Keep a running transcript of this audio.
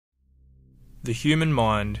The human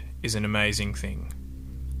mind is an amazing thing.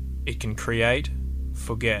 It can create,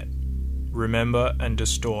 forget, remember and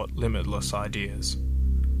distort limitless ideas.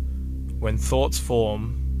 When thoughts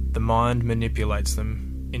form, the mind manipulates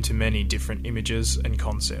them into many different images and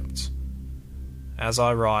concepts. As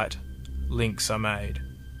I write, links are made,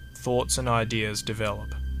 thoughts and ideas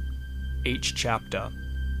develop. Each chapter,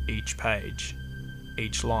 each page,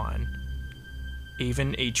 each line,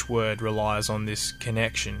 even each word relies on this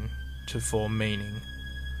connection to form meaning.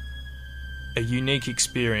 A unique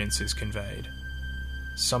experience is conveyed,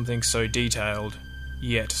 something so detailed,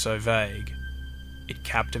 yet so vague. It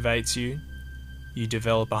captivates you, you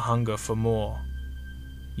develop a hunger for more.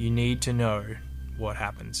 You need to know what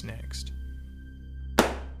happens next.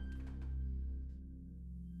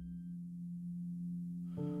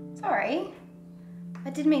 Sorry, I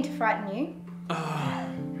didn't mean to frighten you.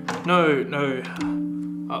 No.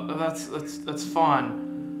 That's fine.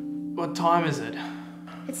 What time is it?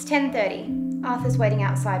 It's 10:30. Arthur's waiting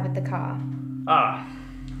outside with the car. Ah,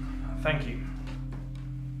 thank you.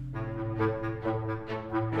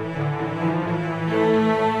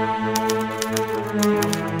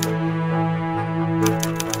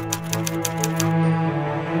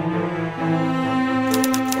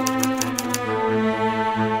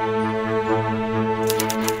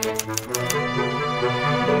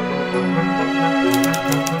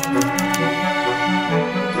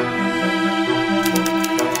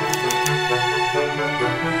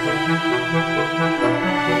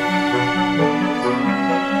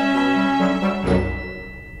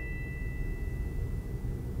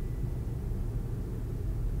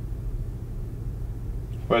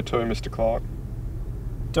 Where to, Mr. Clark?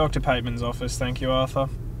 Dr. Pateman's office, thank you, Arthur.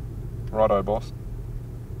 Righto, boss.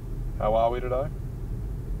 How are we today?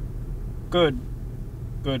 Good.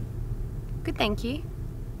 Good, thank you.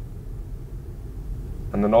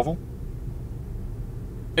 And the novel?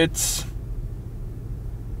 It's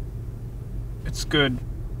good.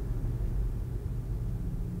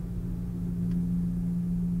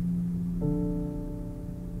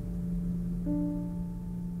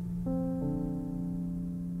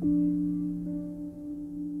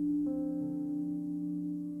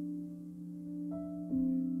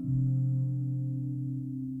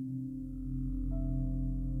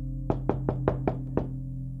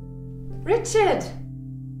 Richard!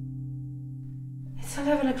 It's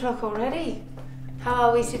 11 o'clock already. How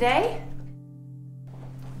are we today?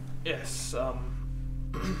 Yes,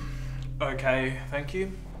 okay, thank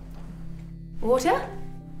you. Water?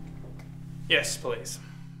 Yes, please.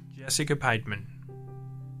 Jessica Pateman.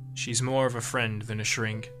 She's more of a friend than a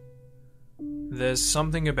shrink. There's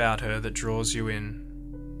something about her that draws you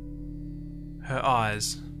in. Her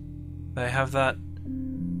eyes, they have that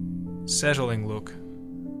settling look.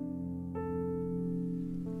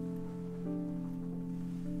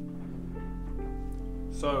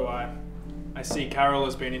 So, I see Carol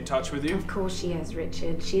has been in touch with you. Of course she has,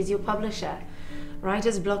 Richard. She's your publisher.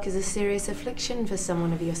 Writer's block is a serious affliction for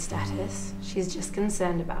someone of your status. She's just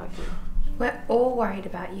concerned about you. We're all worried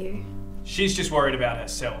about you. She's just worried about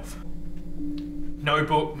herself. No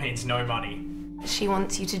book means no money. She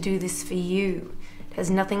wants you to do this for you. It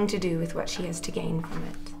has nothing to do with what she has to gain from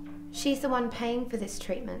it. She's the one paying for this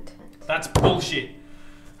treatment. That's bullshit.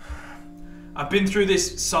 I've been through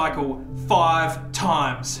this cycle 5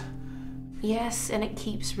 times. Yes, and it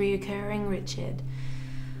keeps reoccurring, Richard.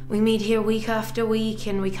 We meet here week after week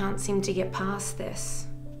and we can't seem to get past this.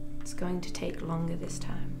 It's going to take longer this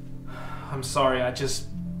time. I'm sorry, I just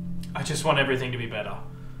want everything to be better.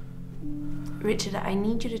 Richard, I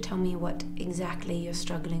need you to tell me what exactly you're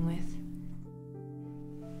struggling with.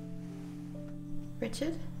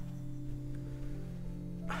 Richard?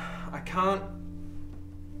 I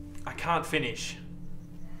can't finish.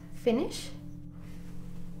 Finish?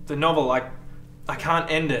 The novel, I can't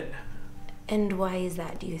end it. And why is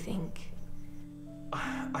that, do you think?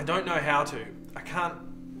 I don't know how to. I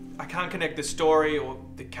can't connect the story or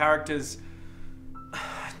the characters.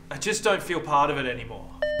 I just don't feel part of it anymore.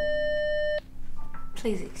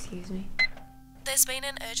 Please excuse me. There's been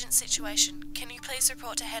an urgent situation. Can you please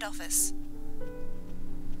report to head office?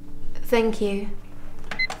 Thank you.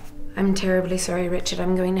 I'm terribly sorry, Richard.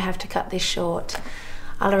 I'm going to have to cut this short.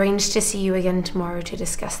 I'll arrange to see you again tomorrow to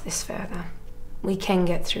discuss this further. We can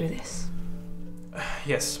get through this.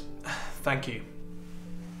 Yes, thank you.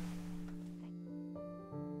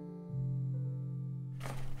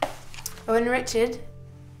 Oh, and Richard,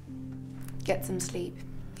 get some sleep.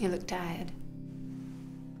 You look tired.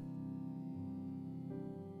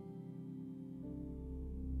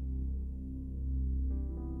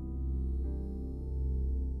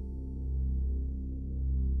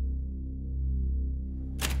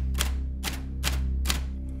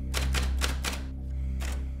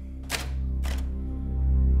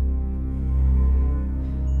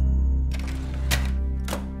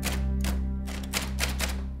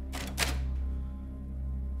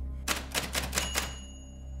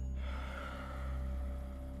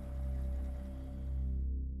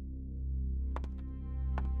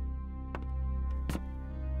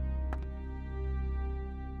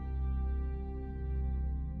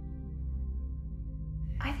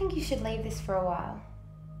 think you should leave this for a while.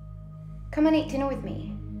 Come and eat dinner with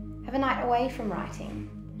me. Have a night away from writing.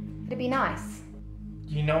 It'd be nice.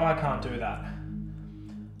 You know I can't do that.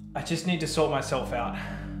 I just need to sort myself out.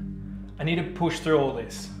 I need to push through all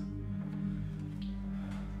this.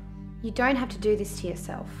 You don't have to do this to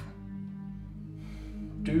yourself.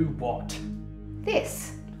 Do what?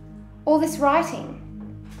 This. All this writing.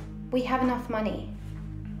 We have enough money.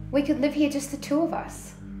 We could live here just the two of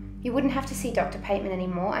us. You wouldn't have to see Dr. Pateman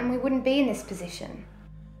anymore, and we wouldn't be in this position.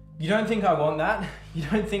 You don't think I want that? You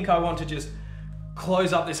don't think I want to just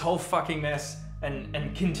close up this whole fucking mess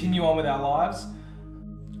and continue on with our lives?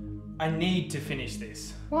 I need to finish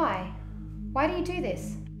this. Why? Why do you do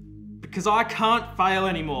this? Because I can't fail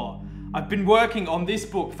anymore. I've been working on this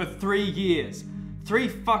book for 3 years. 3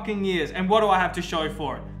 fucking years, and what do I have to show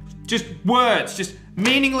for it? Just words, just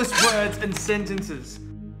meaningless words and sentences.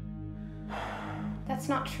 That's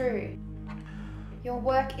not true. Your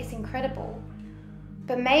work is incredible.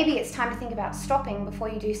 But maybe it's time to think about stopping before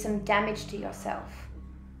you do some damage to yourself.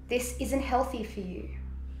 This isn't healthy for you.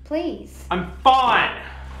 Please. I'm fine!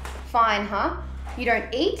 Fine, huh? You don't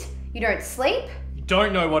eat? You don't sleep? You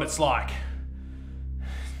don't know what it's like.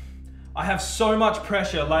 I have so much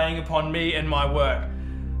pressure laying upon me and my work.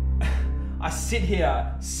 I sit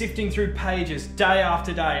here sifting through pages day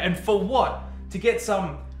after day, and for what? To get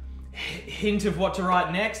some hint of what to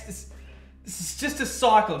write next? This is just a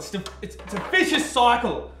cycle. It's a vicious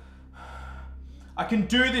cycle. I can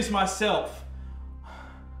do this myself.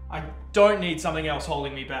 I don't need something else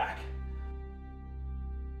holding me back.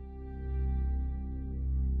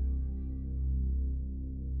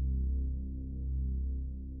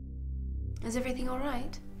 Is everything all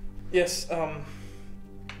right? Yes, I'm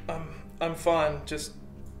fine. Just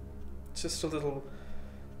a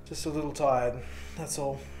little tired. That's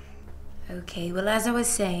all. Okay, well, as I was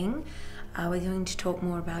saying, we're going to talk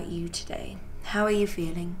more about you today. How are you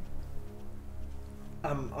feeling?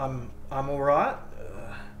 I'm all right.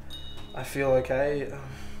 I feel okay.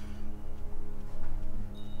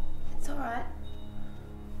 It's all right.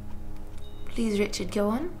 Please, Richard, go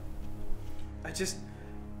on.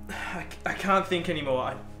 I can't think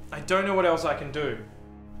anymore. I don't know what else I can do.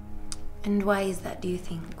 And why is that, do you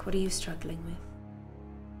think? What are you struggling with?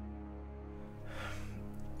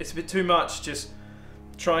 It's a bit too much, just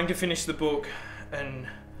trying to finish the book and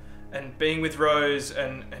being with Rose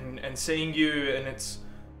and seeing you, and it's...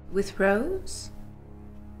 With Rose?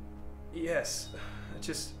 Yes. I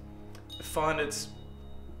just find it's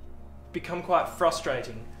become quite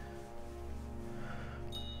frustrating.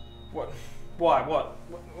 What? Why?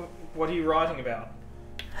 What are you writing about?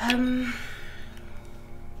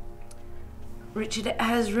 Richard,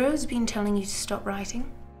 has Rose been telling you to stop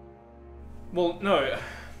writing? Well, no.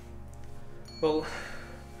 Well,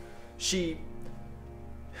 she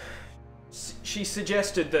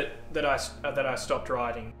suggested that I stopped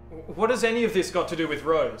writing. What has any of this got to do with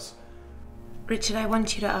Rose? Richard, I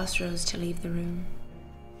want you to ask Rose to leave the room.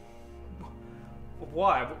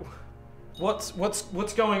 Why?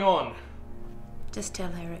 What's going on? Just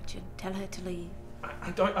tell her, Richard. Tell her to leave.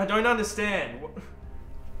 I don't understand.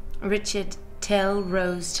 Richard, tell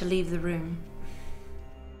Rose to leave the room.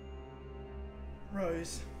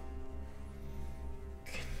 Rose,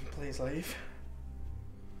 can you please leave?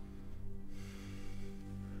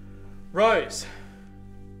 Rose,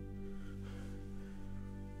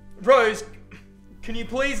 can you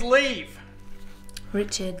please leave?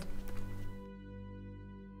 Richard.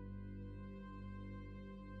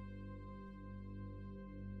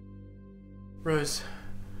 Rose,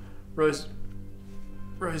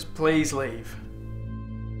 please leave.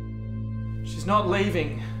 She's not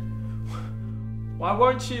leaving. Why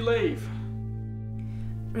won't she leave?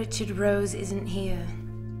 Richard, Rose isn't here.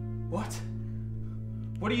 What?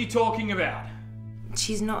 What are you talking about?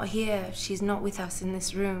 She's not here. She's not with us in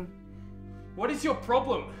this room. What is your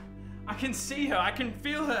problem? I can see her. I can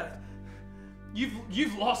feel her.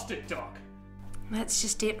 You've lost it, Doc. That's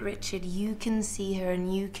just it, Richard. You can see her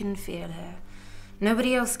and you can feel her.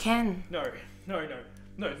 Nobody else can. No.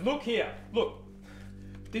 Look here. Look.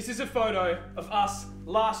 This is a photo of us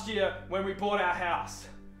last year when we bought our house.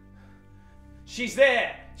 She's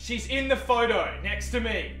there. She's in the photo next to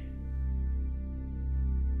me.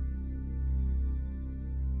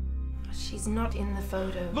 She's not in the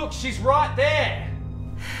photo. Look, she's right there.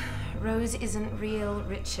 Rose isn't real,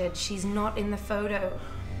 Richard. She's not in the photo.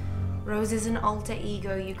 Rose is an alter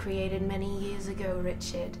ego you created many years ago,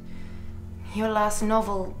 Richard. Your last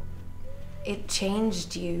novel, it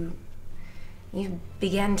changed you. You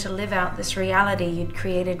began to live out this reality you'd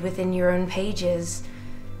created within your own pages.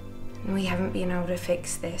 And we haven't been able to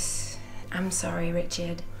fix this. I'm sorry,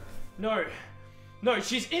 Richard. No. No,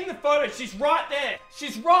 she's in the photo. She's right there.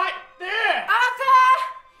 She's right there! Arthur!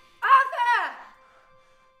 Arthur!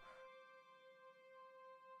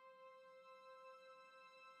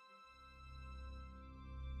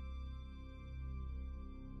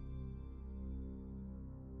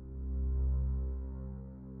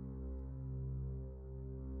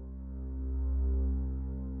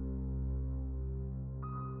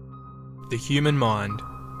 The human mind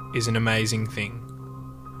is an amazing thing.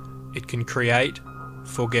 It can create,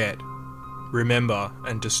 forget, remember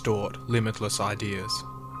and distort limitless ideas.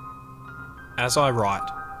 As I write,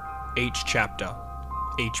 each chapter,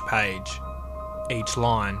 each page, each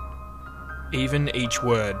line, even each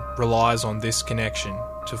word relies on this connection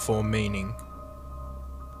to form meaning.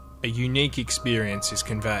 A unique experience is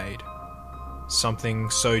conveyed, something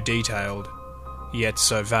so detailed, yet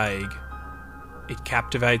so vague. It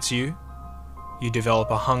captivates you. You develop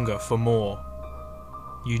a hunger for more.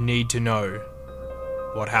 You need to know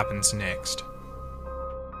what happens next.